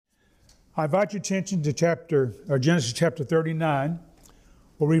I invite your attention to Genesis chapter 39.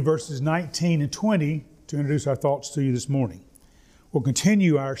 We'll read verses 19 and 20 to introduce our thoughts to you this morning. We'll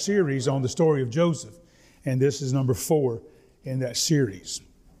continue our series on the story of Joseph, and this is number 4 in that series.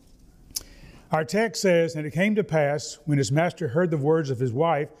 Our text says, "And it came to pass, when his master heard the words of his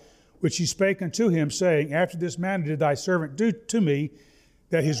wife, which she spake unto him, saying, After this manner did thy servant do to me,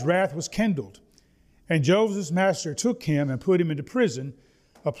 that his wrath was kindled. And Joseph's master took him and put him into prison,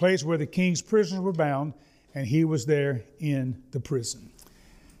 a place where the king's prisoners were bound, and he was there in the prison."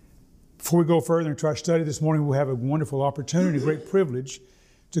 Before we go further into our study this morning, we'll have a wonderful opportunity, a great privilege,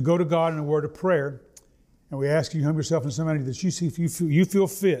 to go to God in a word of prayer. And we ask you to humble yourself in somebody that you see if you feel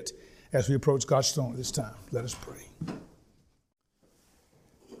fit as we approach God's throne at this time. Let us pray.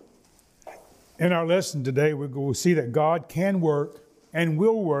 In our lesson today, we'll see that God can work and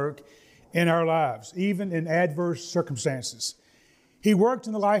will work in our lives, even in adverse circumstances. He worked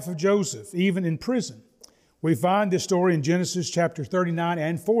in the life of Joseph, even in prison. We find this story in Genesis chapter 39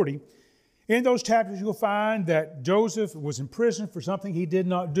 and 40. In those chapters, you'll find that Joseph was in prison for something he did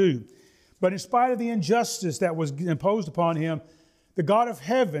not do. But in spite of the injustice that was imposed upon him, the God of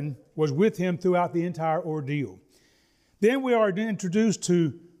heaven was with him throughout the entire ordeal. Then we are introduced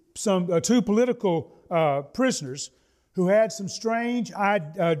to two political prisoners who had some strange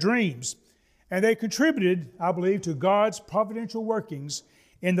dreams. And they contributed, I believe, to God's providential workings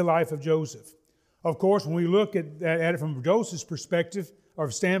in the life of Joseph. Of course, when we look at it from Joseph's perspective, or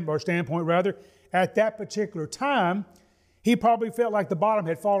standpoint rather, at that particular time, he probably felt like the bottom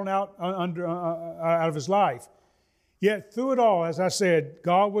had fallen out of his life. Yet through it all, as I said,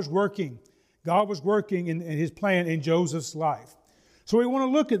 God was working. God was working in his plan in Joseph's life. So we want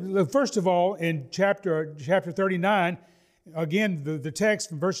to look at, first of all, in chapter 39, again, the text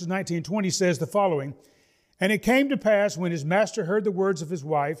from verses 19 and 20 says the following, "And it came to pass, when his master heard the words of his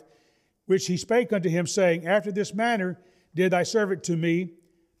wife, which he spake unto him, saying, After this manner did thy servant to me,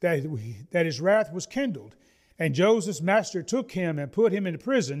 that his wrath was kindled. And Joseph's master took him and put him into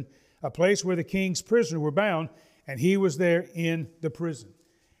prison, a place where the king's prisoners were bound, and he was there in the prison."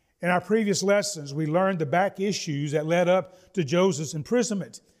 In our previous lessons, we learned the back issues that led up to Joseph's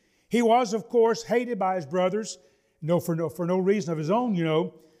imprisonment. He was, of course, hated by his brothers, for no reason of his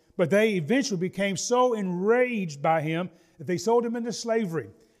own, but they eventually became so enraged by him that they sold him into slavery.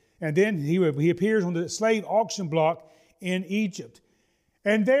 And then he appears on the slave auction block in Egypt.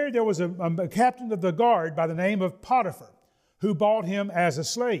 And there was a captain of the guard by the name of Potiphar, who bought him as a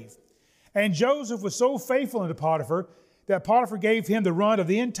slave. And Joseph was so faithful unto Potiphar that Potiphar gave him the run of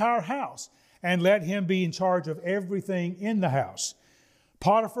the entire house and let him be in charge of everything in the house.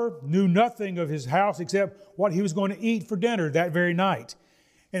 Potiphar knew nothing of his house except what he was going to eat for dinner that very night.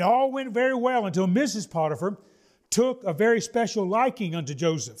 And all went very well until Mrs. Potiphar took a very special liking unto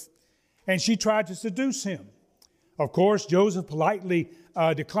Joseph, and she tried to seduce him. Of course, Joseph politely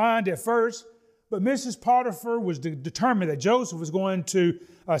declined at first, but Mrs. Potiphar was determined that Joseph was going to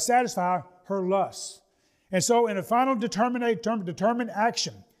satisfy her lusts. And so in a final determined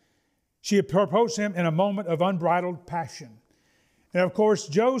action, she approached him in a moment of unbridled passion. And of course,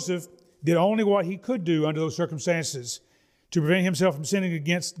 Joseph did only what he could do under those circumstances to prevent himself from sinning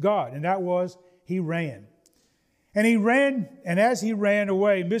against God. And that was, he ran. And as he ran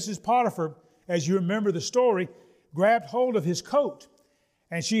away, Mrs. Potiphar, as you remember the story, grabbed hold of his coat.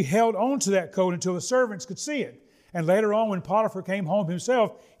 And she held on to that coat until the servants could see it. And later on, when Potiphar came home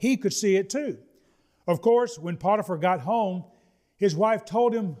himself, he could see it too. Of course, when Potiphar got home, his wife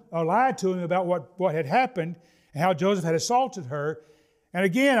told him, or lied to him about what had happened, and how Joseph had assaulted her. And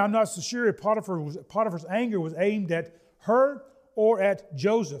again, I'm not so sure if Potiphar's anger was aimed at her or at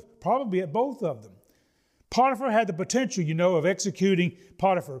Joseph, probably at both of them. Potiphar had the potential, of executing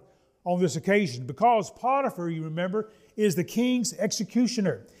Potiphar on this occasion, because Potiphar, you remember, is the king's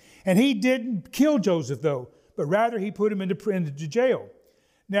executioner. And he didn't kill Joseph, though, but rather he put him into jail.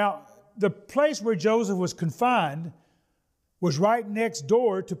 Now, the place where Joseph was confined was right next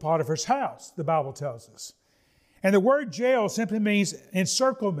door to Potiphar's house, the Bible tells us. And the word jail simply means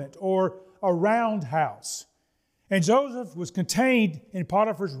encirclement or a roundhouse. And Joseph was contained in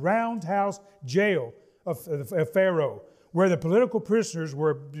Potiphar's roundhouse jail of Pharaoh, where the political prisoners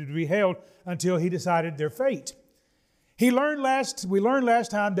were to be held until he decided their fate. We learned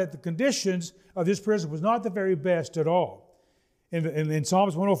last time that the conditions of this prison was not the very best at all. In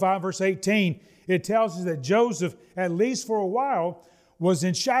Psalms 105, verse 18, it tells us that Joseph, at least for a while, was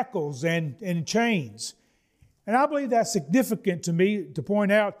in shackles and in chains. And I believe that's significant to me to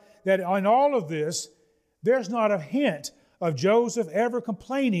point out that in all of this, there's not a hint of Joseph ever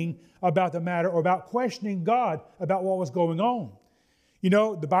complaining about the matter or about questioning God about what was going on.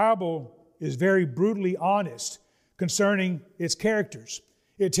 The Bible is very brutally honest concerning its characters.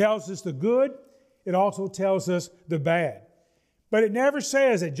 It tells us the good. It also tells us the bad. But it never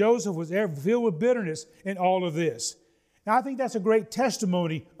says that Joseph was ever filled with bitterness in all of this. Now, I think that's a great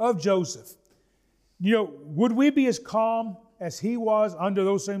testimony of Joseph. You know, would we be as calm as he was under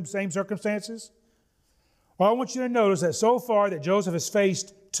those same circumstances? Well, I want you to notice that so far that Joseph has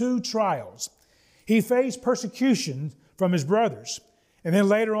faced 2 trials. He faced persecution from his brothers. And then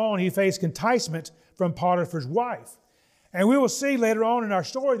later on, he faced enticement from Potiphar's wife. And we will see later on in our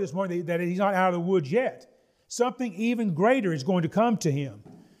story this morning that he's not out of the woods yet. Something even greater is going to come to him.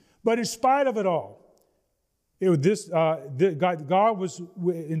 But in spite of it all, God was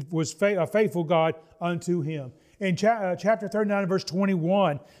a faithful God unto him. In chapter 39, verse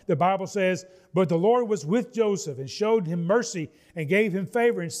 21, the Bible says, "But the Lord was with Joseph and showed him mercy and gave him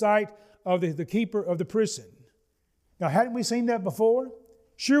favor in sight of the keeper of the prison." Now, hadn't we seen that before?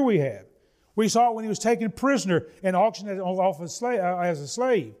 Sure we have. We saw it when he was taken prisoner and auctioned off as a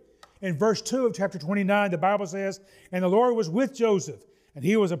slave. In verse 2 of chapter 29, the Bible says, "And the Lord was with Joseph, and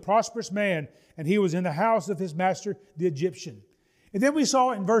he was a prosperous man, and he was in the house of his master, the Egyptian." And then we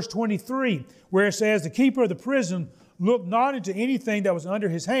saw it in verse 23, where it says, "The keeper of the prison looked not into anything that was under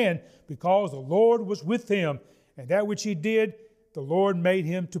his hand, because the Lord was with him, and that which he did, the Lord made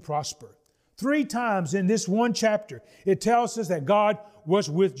him to prosper." 3 times in this one chapter, it tells us that God was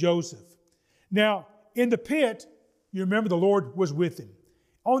with Joseph. Now, in the pit, you remember the Lord was with him.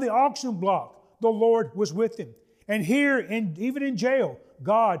 On the auction block, the Lord was with him. And here, even in jail,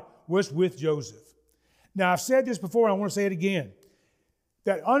 God was with Joseph. Now, I've said this before, and I want to say it again,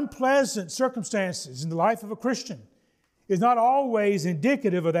 that unpleasant circumstances in the life of a Christian is not always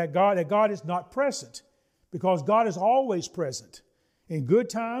indicative of that God is not present, because God is always present in good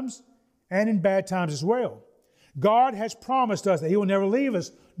times and in bad times as well. God has promised us that He will never leave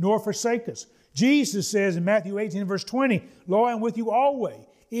us nor forsake us. Jesus says in Matthew 18, verse 20, "Lo, I am with you always,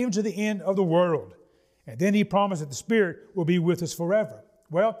 even to the end of the world." And then He promised that the Spirit will be with us forever.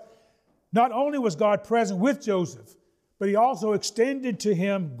 Well, not only was God present with Joseph, but He also extended to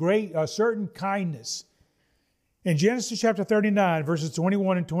him a certain kindness. In Genesis chapter 39, verses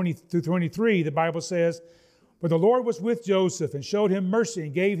 21 and 20 through 23, the Bible says, "But the Lord was with Joseph and showed him mercy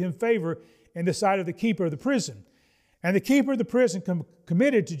and gave him favor in the sight of the keeper of the prison. And the keeper of the prison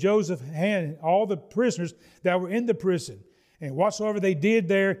committed to Joseph's hand all the prisoners that were in the prison. And whatsoever they did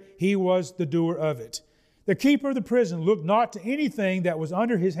there, he was the doer of it. The keeper of the prison looked not to anything that was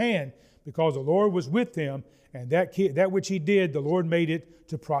under his hand, because the Lord was with him, and that which he did, the Lord made it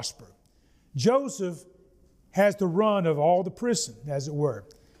to prosper." Joseph has the run of all the prison, as it were.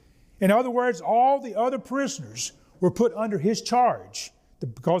 In other words, all the other prisoners were put under his charge,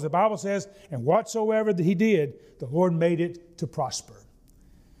 because the Bible says, "And whatsoever that he did, the Lord made it to prosper."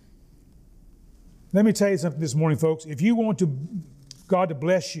 Let me tell you something this morning, folks. If you want God to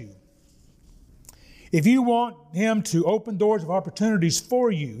bless you, if you want Him to open doors of opportunities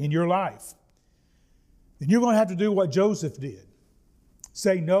for you in your life, then you're going to have to do what Joseph did.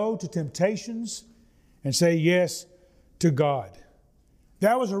 Say no to temptations and say yes to God.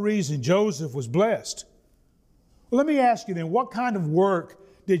 That was the reason Joseph was blessed. Well, let me ask you then, what kind of work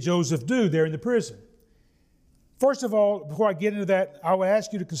did Joseph do there in the prison? First of all, before I get into that, I will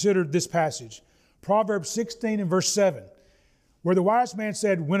ask you to consider this passage, Proverbs 16 and verse 7, where the wise man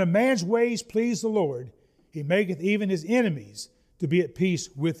said, "When a man's ways please the Lord, He maketh even his enemies to be at peace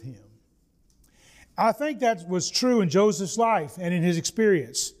with him." I think that was true in Joseph's life and in his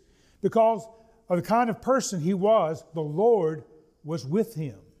experience. Because of the kind of person he was, the Lord was with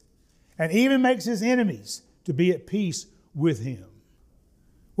him, and even makes his enemies to be at peace with him.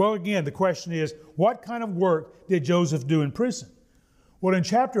 Well, again, the question is, what kind of work did Joseph do in prison? Well, in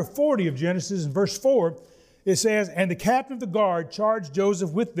chapter 40 of Genesis, in verse 4, it says, "And the captain of the guard charged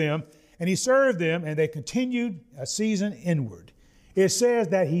Joseph with them, and he served them, and they continued a season inward." It says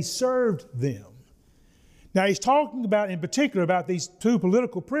that he served them. Now, he's talking about, in particular, about these 2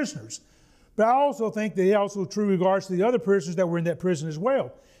 political prisoners. But I also think that he also true regards to the other prisoners that were in that prison as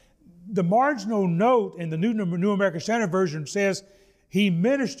well. The marginal note in the New American Standard Version says, "He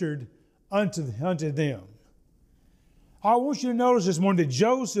ministered unto them." I want you to notice this morning that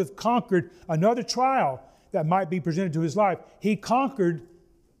Joseph conquered another trial that might be presented to his life. He conquered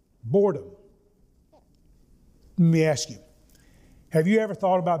boredom. Let me ask you, have you ever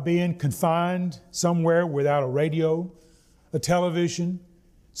thought about being confined somewhere without a radio, a television,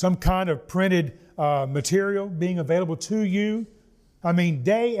 some kind of printed material being available to you? I mean,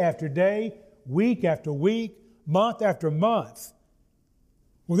 day after day, week after week, month after month.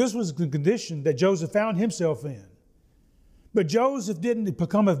 Well, this was the condition that Joseph found himself in. But Joseph didn't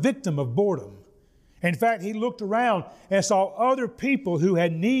become a victim of boredom. In fact, he looked around and saw other people who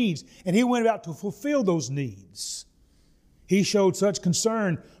had needs, and he went about to fulfill those needs. He showed such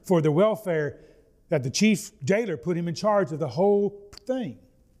concern for the welfare that the chief jailer put him in charge of the whole thing.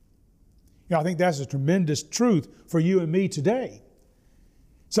 You know, I think that's a tremendous truth for you and me today.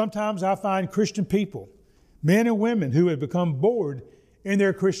 Sometimes I find Christian people, men and women, who have become bored in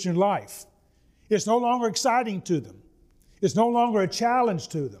their Christian life. It's no longer exciting to them. It's no longer a challenge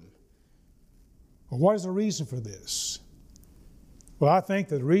to them. Well, what is the reason for this? Well, I think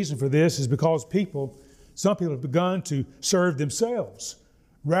that the reason for this is because some people have begun to serve themselves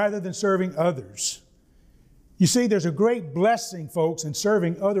rather than serving others. You see, there's a great blessing, folks, in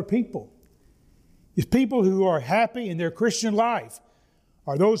serving other people. It's people who are happy in their Christian life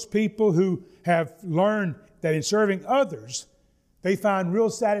are those people who have learned that in serving others, they find real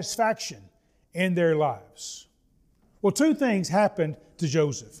satisfaction in their lives. Well, two things happened to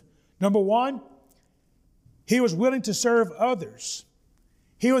Joseph. Number one, he was willing to serve others.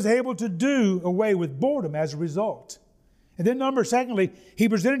 He was able to do away with boredom as a result. And then secondly, he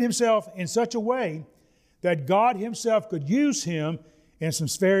presented himself in such a way that God himself could use him in some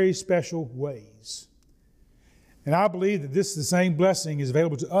very special ways. And I believe that this is the same blessing is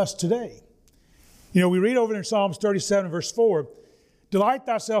available to us today. You know, we read over in Psalms 37, verse 4, "Delight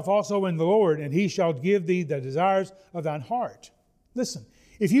thyself also in the Lord, and he shall give thee the desires of thine heart." Listen,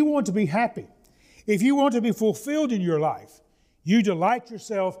 if you want to be happy, if you want to be fulfilled in your life, you delight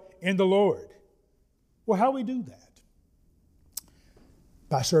yourself in the Lord. Well, how do we do that?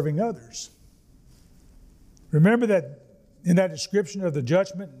 By serving others. Remember that in that description of the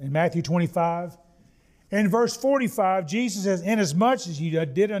judgment in Matthew 25, in verse 45, Jesus says, "Inasmuch as you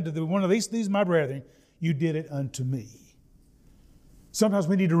did unto one of these my brethren, you did it unto me." Sometimes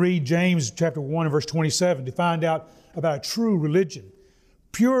we need to read James chapter 1 and verse 27 to find out about a true religion.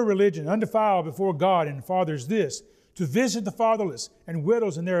 Pure religion, undefiled before God and the Father is this, to visit the fatherless and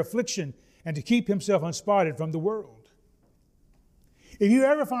widows in their affliction and to keep himself unspotted from the world. If you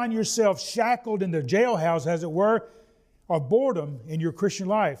ever find yourself shackled in the jailhouse, as it were, of boredom in your Christian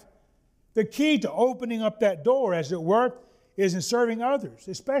life, the key to opening up that door, as it were, is in serving others,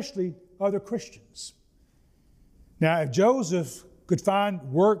 especially other Christians. Now, if Joseph could find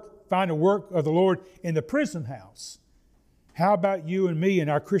a work of the Lord in the prison house, how about you and me in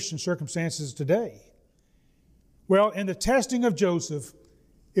our Christian circumstances today? Well, in the testing of Joseph,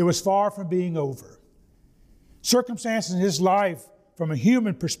 it was far from being over. Circumstances in his life, from a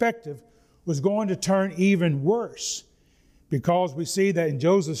human perspective, was going to turn even worse, because we see that in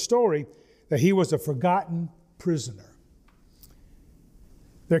Joseph's story that he was a forgotten prisoner.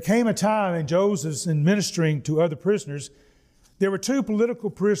 There came a time in Joseph's ministering to other prisoners, there were two political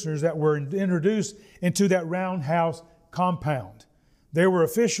prisoners that were introduced into that roundhouse compound. They were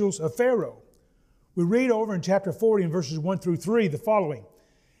officials of Pharaoh. We read over in chapter 40 in verses 1 through 3 the following.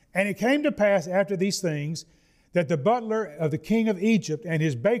 "And it came to pass after these things that the butler of the king of Egypt and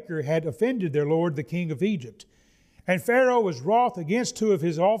his baker had offended their lord the king of Egypt. And Pharaoh was wroth against two of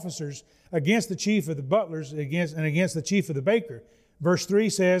his officers, against the chief of the butlers, against the chief of the baker." Verse 3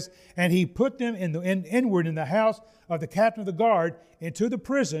 says, "And he put them inward in the house of the captain of the guard into the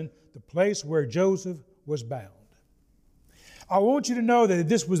prison, the place where Joseph was bound." I want you to know that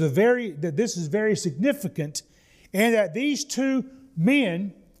this is very significant, and that these two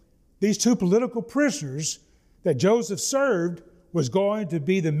men, these two political prisoners that Joseph served, was going to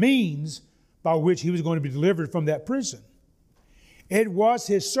be the means by which he was going to be delivered from that prison. It was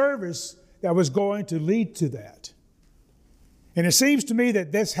his service that was going to lead to that. And it seems to me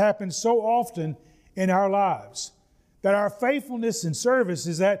that this happens so often in our lives, that our faithfulness in service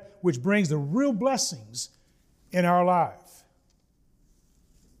is that which brings the real blessings in our life.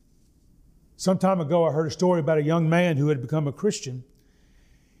 Some time ago, I heard a story about a young man who had become a Christian.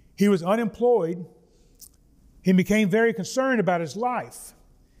 He was unemployed. He became very concerned about his life.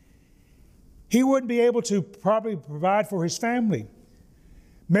 He wouldn't be able to probably provide for his family.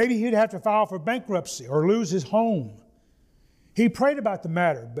 Maybe he'd have to file for bankruptcy or lose his home. He prayed about the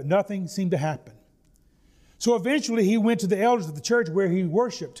matter, but nothing seemed to happen. So eventually he went to the elders of the church where he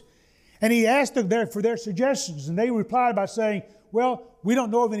worshiped, and he asked them for their suggestions, and they replied by saying, "Well, we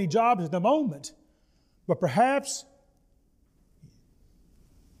don't know of any jobs at the moment, but perhaps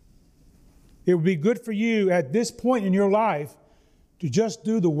it would be good for you at this point in your life to just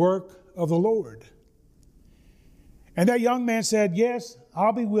do the work of the Lord." And that young man said, "Yes,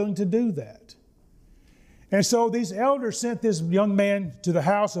 I'll be willing to do that." And so these elders sent this young man to the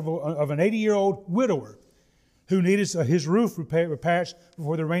house of an 80-year-old widower who needed his roof patched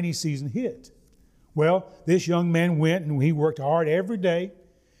before the rainy season hit. Well, this young man went and he worked hard every day.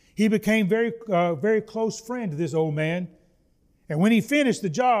 He became very close friend to this old man. And when he finished the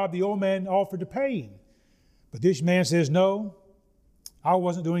job, the old man offered to pay him. But this man says, no, I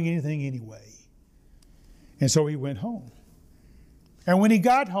wasn't doing anything anyway. And so he went home. And when he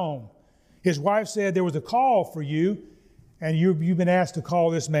got home, his wife said, there was a call for you, and you've been asked to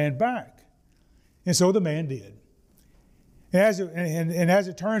call this man back. And so the man did. And as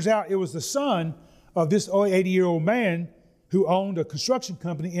it turns out, it was the son of this 80-year-old man who owned a construction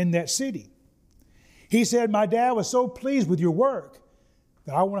company in that city. He said, my dad was so pleased with your work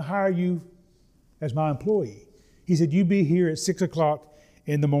that I want to hire you as my employee. He said, you be here at 6 o'clock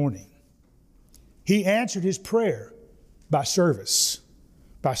in the morning. He answered his prayer by service,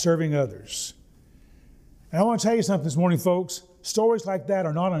 by serving others. And I want to tell you something this morning, folks. Stories like that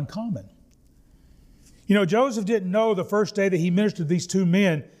are not uncommon. You know, Joseph didn't know the first day that he ministered to these two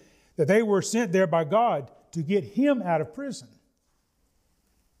men that they were sent there by God to get him out of prison.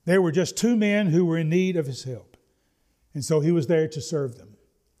 They were just two men who were in need of his help. And so he was there to serve them.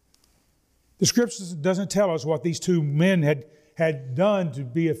 The scriptures doesn't tell us what these two men had done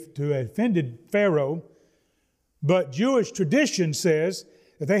to offended Pharaoh, but Jewish tradition says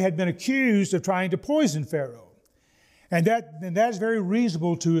that they had been accused of trying to poison Pharaoh. And that's very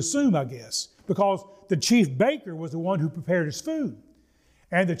reasonable to assume, I guess, because the chief baker was the one who prepared his food.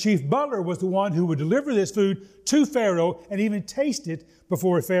 And the chief butler was the one who would deliver this food to Pharaoh and even taste it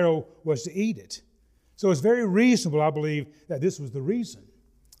before Pharaoh was to eat it. So it's very reasonable, I believe, that this was the reason.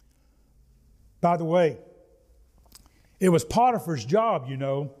 By the way, it was Potiphar's job, you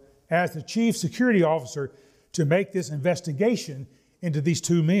know, as the chief security officer to make this investigation into these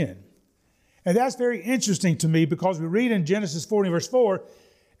two men. And that's very interesting to me because we read in Genesis 40, verse 4,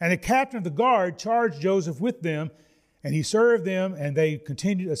 and the captain of the guard charged Joseph with them, and he served them, and they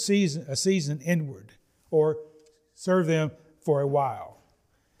continued a season inward, or served them for a while.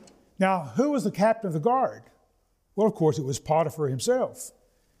 Now, who was the captain of the guard? Well, of course, it was Potiphar himself.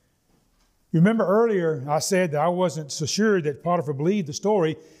 You remember earlier I said that I wasn't so sure that Potiphar believed the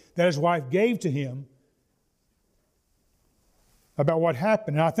story that his wife gave to him about what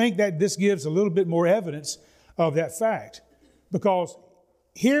happened. And I think that this gives a little bit more evidence of that fact. Because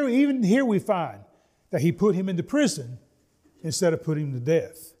even here we find that he put him into prison instead of putting him to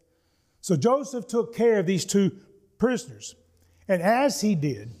death. So Joseph took care of these two prisoners. And as he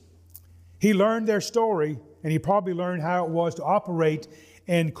did, he learned their story, and he probably learned how it was to operate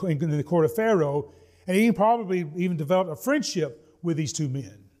in the court of Pharaoh, and he probably even developed a friendship with these two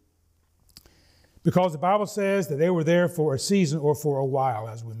men. Because the Bible says that they were there for a season or for a while,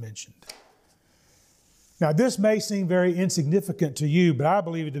 as we mentioned. Now, this may seem very insignificant to you, but I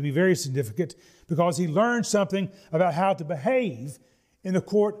believe it to be very significant because he learned something about how to behave in the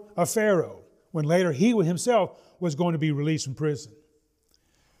court of Pharaoh when later he himself was going to be released from prison.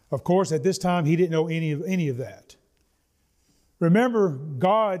 Of course, at this time, he didn't know any of that. Remember,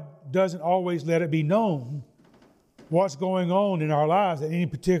 God doesn't always let it be known what's going on in our lives at any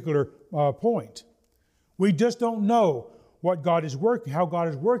particular point. We just don't know what God is working, how God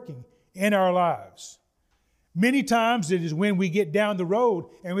is working in our lives. Many times it is when we get down the road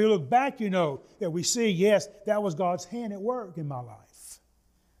and we look back, you know, that we see, yes, that was God's hand at work in my life.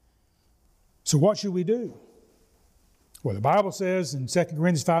 So what should we do? Well, the Bible says in 2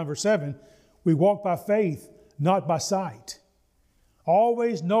 Corinthians 5, verse 7, we walk by faith, not by sight.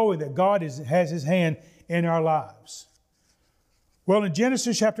 Always knowing that God has His hand in our lives. Well, in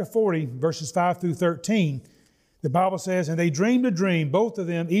Genesis chapter 40, verses 5 through 13, the Bible says, and they dreamed a dream, both of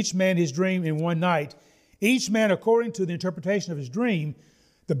them, each man his dream in one night, each man according to the interpretation of his dream,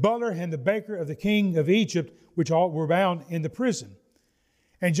 the butler and the baker of the king of Egypt, which all were bound in the prison.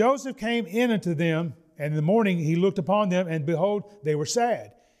 And Joseph came in unto them, and in the morning he looked upon them, and behold, they were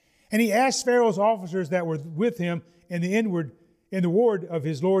sad. And he asked Pharaoh's officers that were with him in the ward of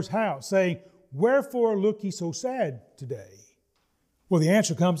his Lord's house, saying, wherefore look ye so sad today? Well, the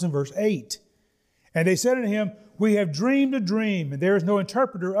answer comes in verse 8. And they said unto him, we have dreamed a dream, and there is no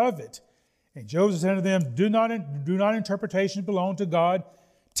interpreter of it. And Joseph said unto them, do not interpretations belong to God?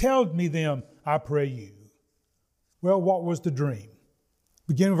 Tell me them, I pray you. Well, what was the dream?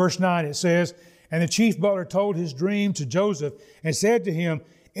 Beginning with verse 9, it says, and the chief butler told his dream to Joseph, and said to him,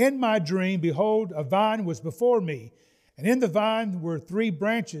 in my dream, behold, a vine was before me, and in the vine were 3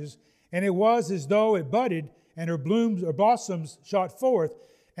 branches, and it was as though it budded, and her blooms or blossoms shot forth,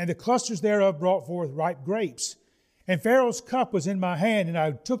 and the clusters thereof brought forth ripe grapes. And Pharaoh's cup was in my hand, and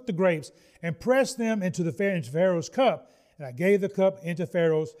I took the grapes and pressed them into Pharaoh's cup, and I gave the cup into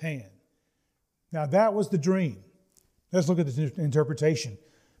Pharaoh's hand. Now that was the dream. Let's look at the interpretation.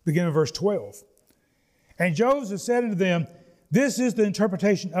 Beginning in verse 12. And Joseph said unto them, this is the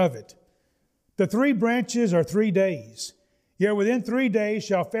interpretation of it. The 3 branches are 3 days. Yet within 3 days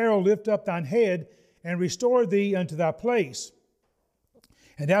shall Pharaoh lift up thine head and restore thee unto thy place.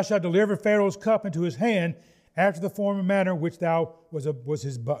 And thou shalt deliver Pharaoh's cup into his hand after the former manner which thou was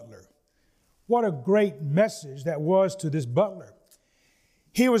his butler. What a great message that was to this butler.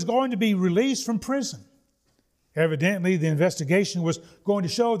 He was going to be released from prison. Evidently, the investigation was going to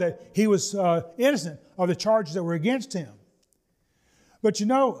show that he was innocent of the charges that were against him. But you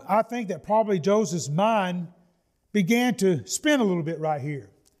know, I think that probably Joseph's mind began to spin a little bit right here.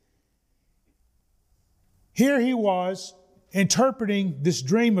 Here he was interpreting this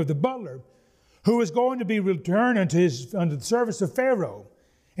dream of the butler who was going to be returned unto the service of Pharaoh.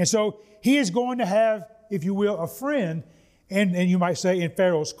 And so he is going to have, if you will, a friend, and you might say in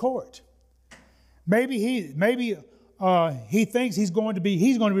Pharaoh's court. Maybe he thinks he's going to be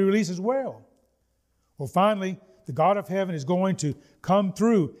released as well. Well, finally, the God of heaven is going to come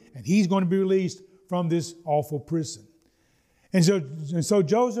through, and he's going to be released from this awful prison. And so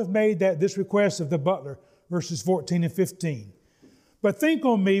Joseph made this request of the butler, verses 14 and 15. But think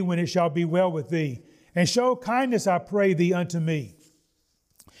on me when it shall be well with thee, and show kindness, I pray thee, unto me.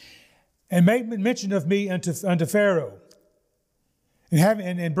 And make mention of me unto Pharaoh,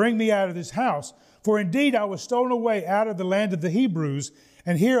 and bring me out of this house. For indeed I was stolen away out of the land of the Hebrews,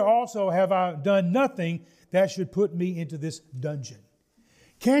 and here also have I done nothing that should put me into this dungeon.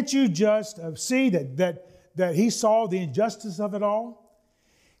 Can't you just see that he saw the injustice of it all?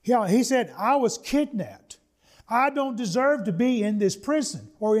 Yeah, he said, I was kidnapped. I don't deserve to be in this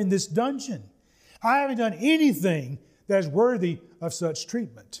prison or in this dungeon. I haven't done anything that is worthy of such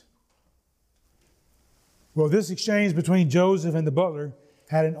treatment. Well, this exchange between Joseph and the butler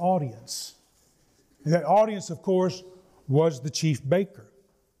had an audience. And that audience, of course, was the chief baker.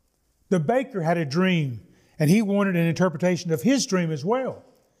 The baker had a dream, and he wanted an interpretation of his dream as well.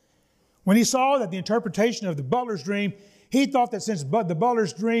 When he saw that the interpretation of the butler's dream, he thought that since the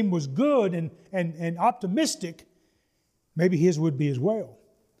butler's dream was good and optimistic, maybe his would be as well.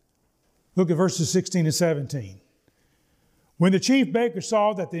 Look at verses 16 and 17. When the chief baker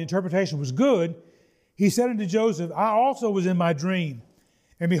saw that the interpretation was good, he said unto Joseph, I also was in my dream,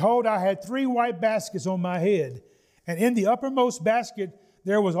 and behold, I had 3 white baskets on my head, and in the uppermost basket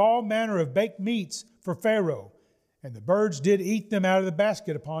there was all manner of baked meats for Pharaoh, and the birds did eat them out of the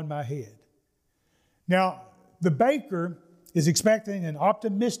basket upon my head. Now, the baker is expecting an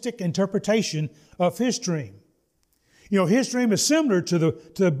optimistic interpretation of his dream. You know, his dream is similar to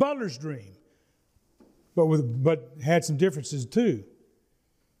the butler's dream, but had some differences too.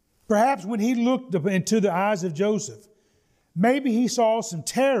 Perhaps when he looked into the eyes of Joseph, maybe he saw some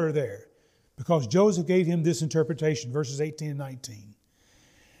terror there because Joseph gave him this interpretation, verses 18 and 19.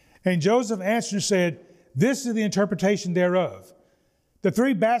 And Joseph answered and said, this is the interpretation thereof. The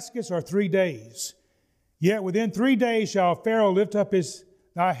 3 baskets are 3 days. Yet within 3 days shall Pharaoh lift up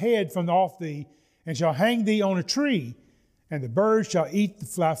thy head from off thee, and shall hang thee on a tree, and the birds shall eat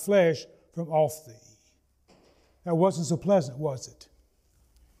thy flesh from off thee. That wasn't so pleasant, was it?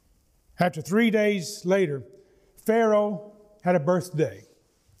 After 3 days later, Pharaoh had a birthday.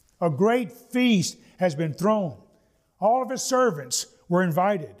 A great feast has been thrown. All of his servants were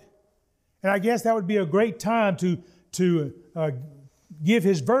invited. And I guess that would be a great time to give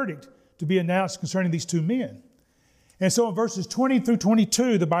his verdict to be announced concerning these 2 men. And so in verses 20 through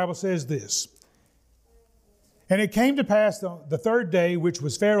 22, the Bible says this. And it came to pass the 3rd day, which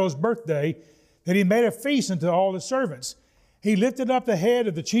was Pharaoh's birthday, that he made a feast unto all his servants. He lifted up the head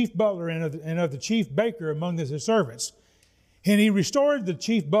of the chief butler and of the chief baker among his servants. And he restored the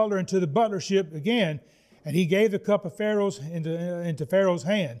chief butler into the butlership again, and he gave the cup of Pharaoh's into Pharaoh's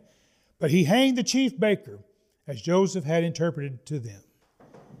hand. But he hanged the chief baker, as Joseph had interpreted to them.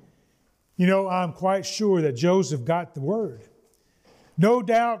 You know, I'm quite sure that Joseph got the word. No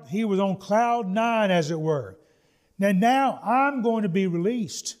doubt he was on cloud 9, as it were. Now I'm going to be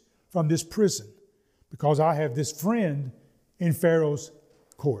released from this prison because I have this friend in Pharaoh's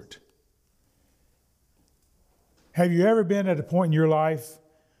court. Have you ever been at a point in your life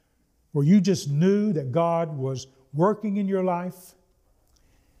where you just knew that God was working in your life?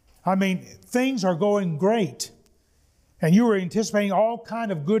 I mean, things are going great, and you were anticipating all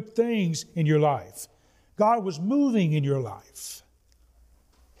kind of good things in your life. God was moving in your life.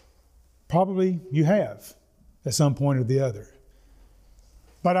 Probably you have at some point or the other.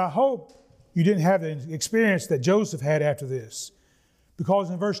 But I hope you didn't have the experience that Joseph had after this.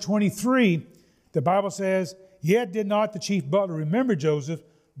 Because in verse 23, the Bible says, yet did not the chief butler remember Joseph,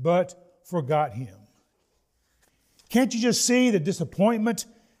 but forgot him. Can't you just see the disappointment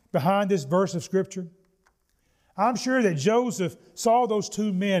behind this verse of Scripture? I'm sure that Joseph saw those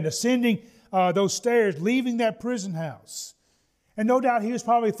two men ascending those stairs, leaving that prison house. And no doubt he was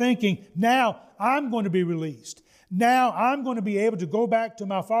probably thinking, now I'm going to be released. Now I'm going to be able to go back to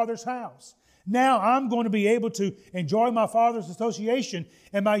my father's house. Now I'm going to be able to enjoy my father's association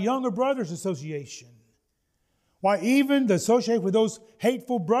and my younger brother's association. Why, even the association with those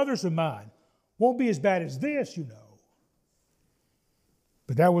hateful brothers of mine won't be as bad as this, you know.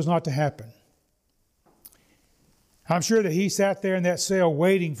 But that was not to happen. I'm sure that he sat there in that cell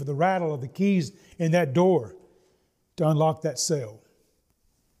waiting for the rattle of the keys in that door to unlock that cell.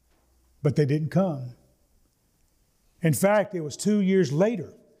 But they didn't come. In fact, it was 2 years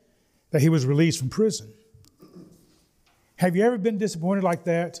later that he was released from prison. Have you ever been disappointed like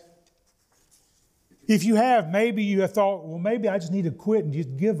that? If you have, maybe you have thought, well, maybe I just need to quit and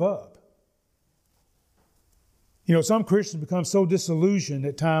just give up. You know, some Christians become so disillusioned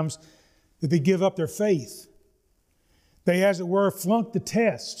at times that they give up their faith. They, as it were, flunk the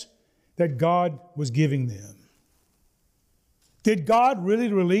test that God was giving them. Did God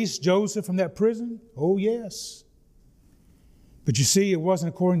really release Joseph from that prison? Oh, yes. But you see, it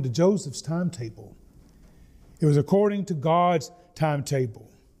wasn't according to Joseph's timetable. It was according to God's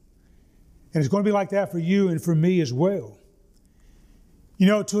timetable. And it's going to be like that for you and for me as well. You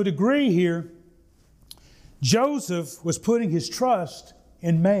know, to a degree here, Joseph was putting his trust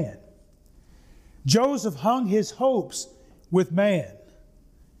in man. Joseph hung his hopes with man,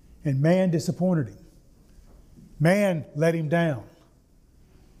 and man disappointed him. Man let him down.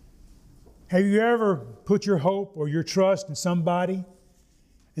 Have you ever put your hope or your trust in somebody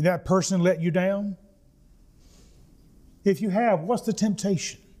and that person let you down? If you have, what's the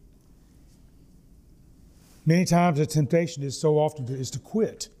temptation? Many times the temptation is so often to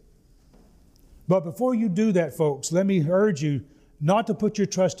quit. But before you do that, folks, let me urge you not to put your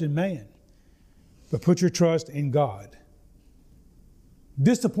trust in man, but put your trust in God.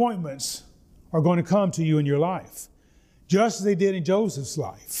 Disappointments are going to come to you in your life, just as they did in Joseph's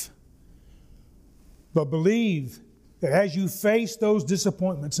life. But believe that as you face those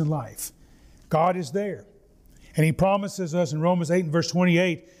disappointments in life, God is there. And He promises us in Romans 8 and verse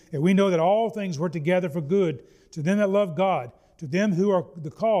 28 that we know that all things work together for good to them that love God, to them who are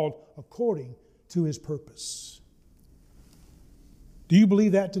called according to His purpose. Do you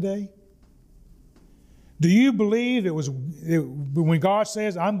believe that today? Do you believe when God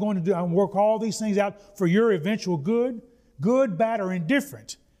says, I'm going to work all these things out for your eventual good, bad, or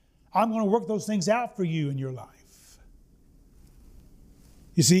indifferent? I'm going to work those things out for you in your life.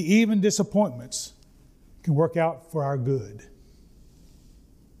 You see, even disappointments can work out for our good.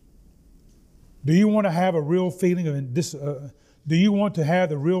 Do you want to have a real feeling of do you want to have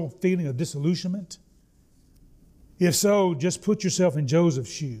the real feeling of disillusionment? If so, just put yourself in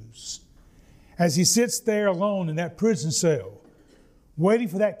Joseph's shoes. As he sits there alone in that prison cell, waiting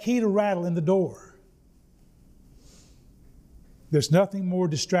for that key to rattle in the door. There's nothing more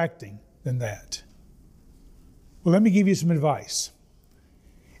distracting than that. Well, let me give you some advice.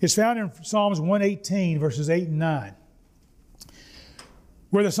 It's found in Psalms 118, verses 8 and 9,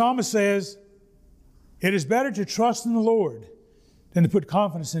 where the psalmist says, it is better to trust in the Lord than to put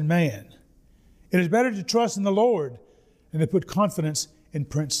confidence in man. It is better to trust in the Lord than to put confidence in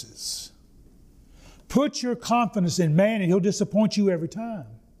princes. Put your confidence in man and He'll disappoint you every time.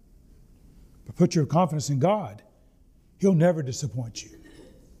 But put your confidence in God, He'll never disappoint you.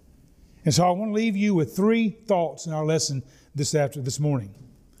 And so I want to leave you with 3 thoughts in our lesson this morning.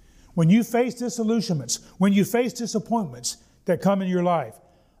 When you face disillusionments, when you face disappointments that come in your life,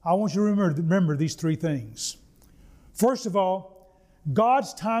 I want you to remember these 3 things. First of all,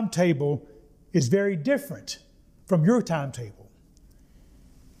 God's timetable is very different from your timetable.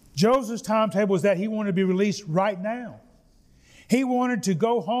 Joseph's timetable was that he wanted to be released right now. He wanted to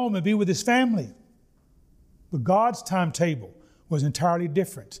go home and be with his family. But God's timetable was entirely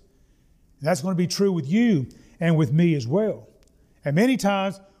different. And that's going to be true with you and with me as well. And many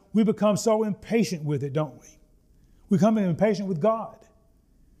times we become so impatient with it, don't we? We become impatient with God.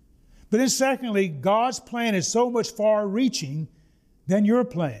 But then secondly, God's plan is so much far-reaching than your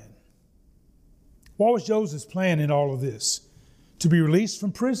plan. What was Joseph's plan in all of this? To be released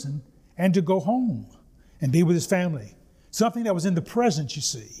from prison and to go home and be with his family. Something that was in the present, you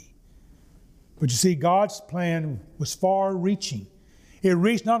see. But you see, God's plan was far-reaching. It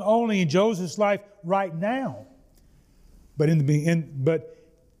reached not only in Joseph's life right now, but in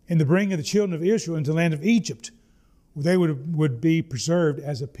the bringing of the children of Israel into the land of Egypt, where they would be preserved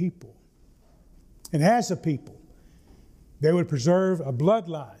as a people. And as a people, they would preserve a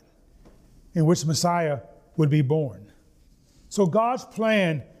bloodline in which Messiah would be born. So God's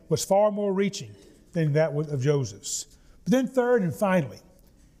plan was far more reaching than that of Joseph's. But then third and finally,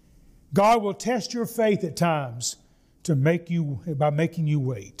 God will test your faith at times by making you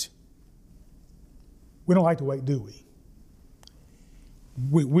wait. We don't like to wait, do we?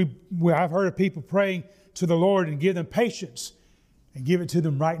 I've heard of people praying to the Lord and give them patience and give it to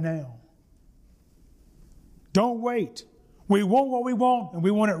them right now. Don't wait. We want what we want, and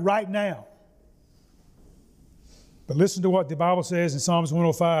we want it right now. But listen to what the Bible says in Psalms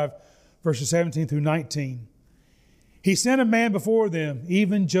 105, verses 17 through 19. He sent a man before them,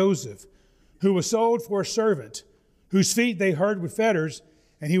 even Joseph, who was sold for a servant, whose feet they hurt with fetters,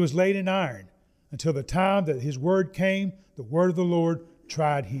 and he was laid in iron, until the time that his word came, the word of the Lord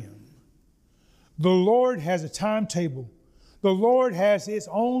tried him. The Lord has a timetable. The Lord has his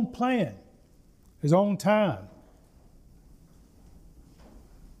own plan, his own time.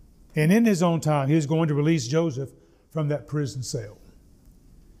 And in his own time, he is going to release Joseph from that prison cell.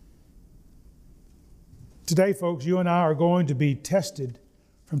 Today, folks, you and I are going to be tested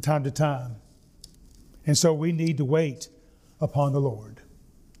from time to time. And so we need to wait upon the Lord.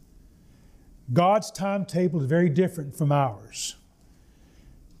 God's timetable is very different from ours.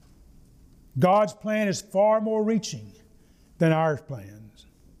 God's plan is far more reaching than our plans.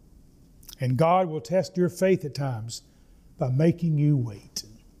 And God will test your faith at times by making you wait.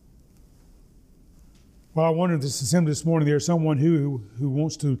 Well, I wonder if this assembly this morning, there's someone who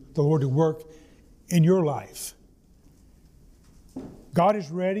wants the Lord to work in your life. God is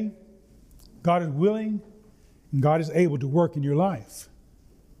ready, God is willing, and God is able to work in your life.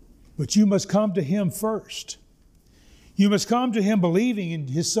 But you must come to Him first. You must come to Him believing in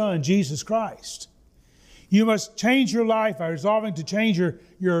His Son, Jesus Christ. You must change your life by resolving to change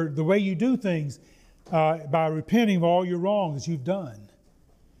the way you do things by repenting of all your wrongs that you've done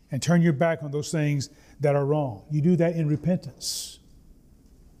and turn your back on those things that are wrong. You do that in repentance.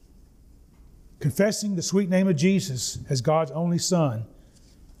 Confessing the sweet name of Jesus as God's only Son,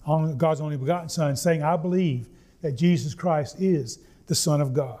 God's only begotten Son, saying, I believe that Jesus Christ is the Son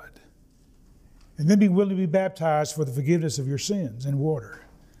of God. And then be willing to be baptized for the forgiveness of your sins in water.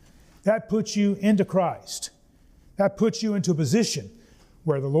 That puts you into Christ. That puts you into a position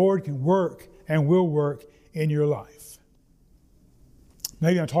where the Lord can work and will work in your life.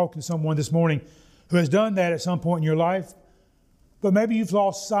 Maybe I'm talking to someone this morning who has done that at some point in your life, but maybe you've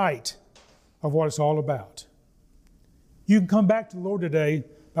lost sight of what it's all about. You can come back to the Lord today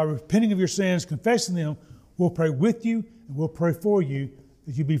by repenting of your sins, confessing them. We'll pray with you and we'll pray for you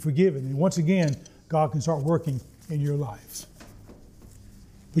that you be forgiven. And once again, God can start working in your life.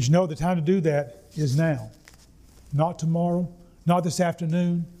 But you know the time to do that is now. Not tomorrow, not this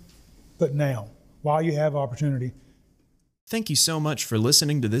afternoon, but now, while you have opportunity. Thank you so much for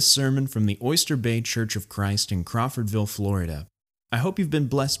listening to this sermon from the Oyster Bay Church of Christ in Crawfordville, Florida. I hope you've been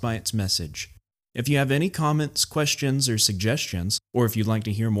blessed by its message. If you have any comments, questions, or suggestions, or if you'd like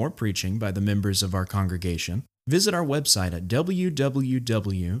to hear more preaching by the members of our congregation, visit our website at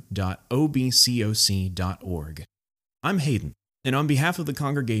www.obcoc.org. I'm Hayden, and on behalf of the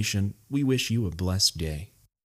congregation, we wish you a blessed day.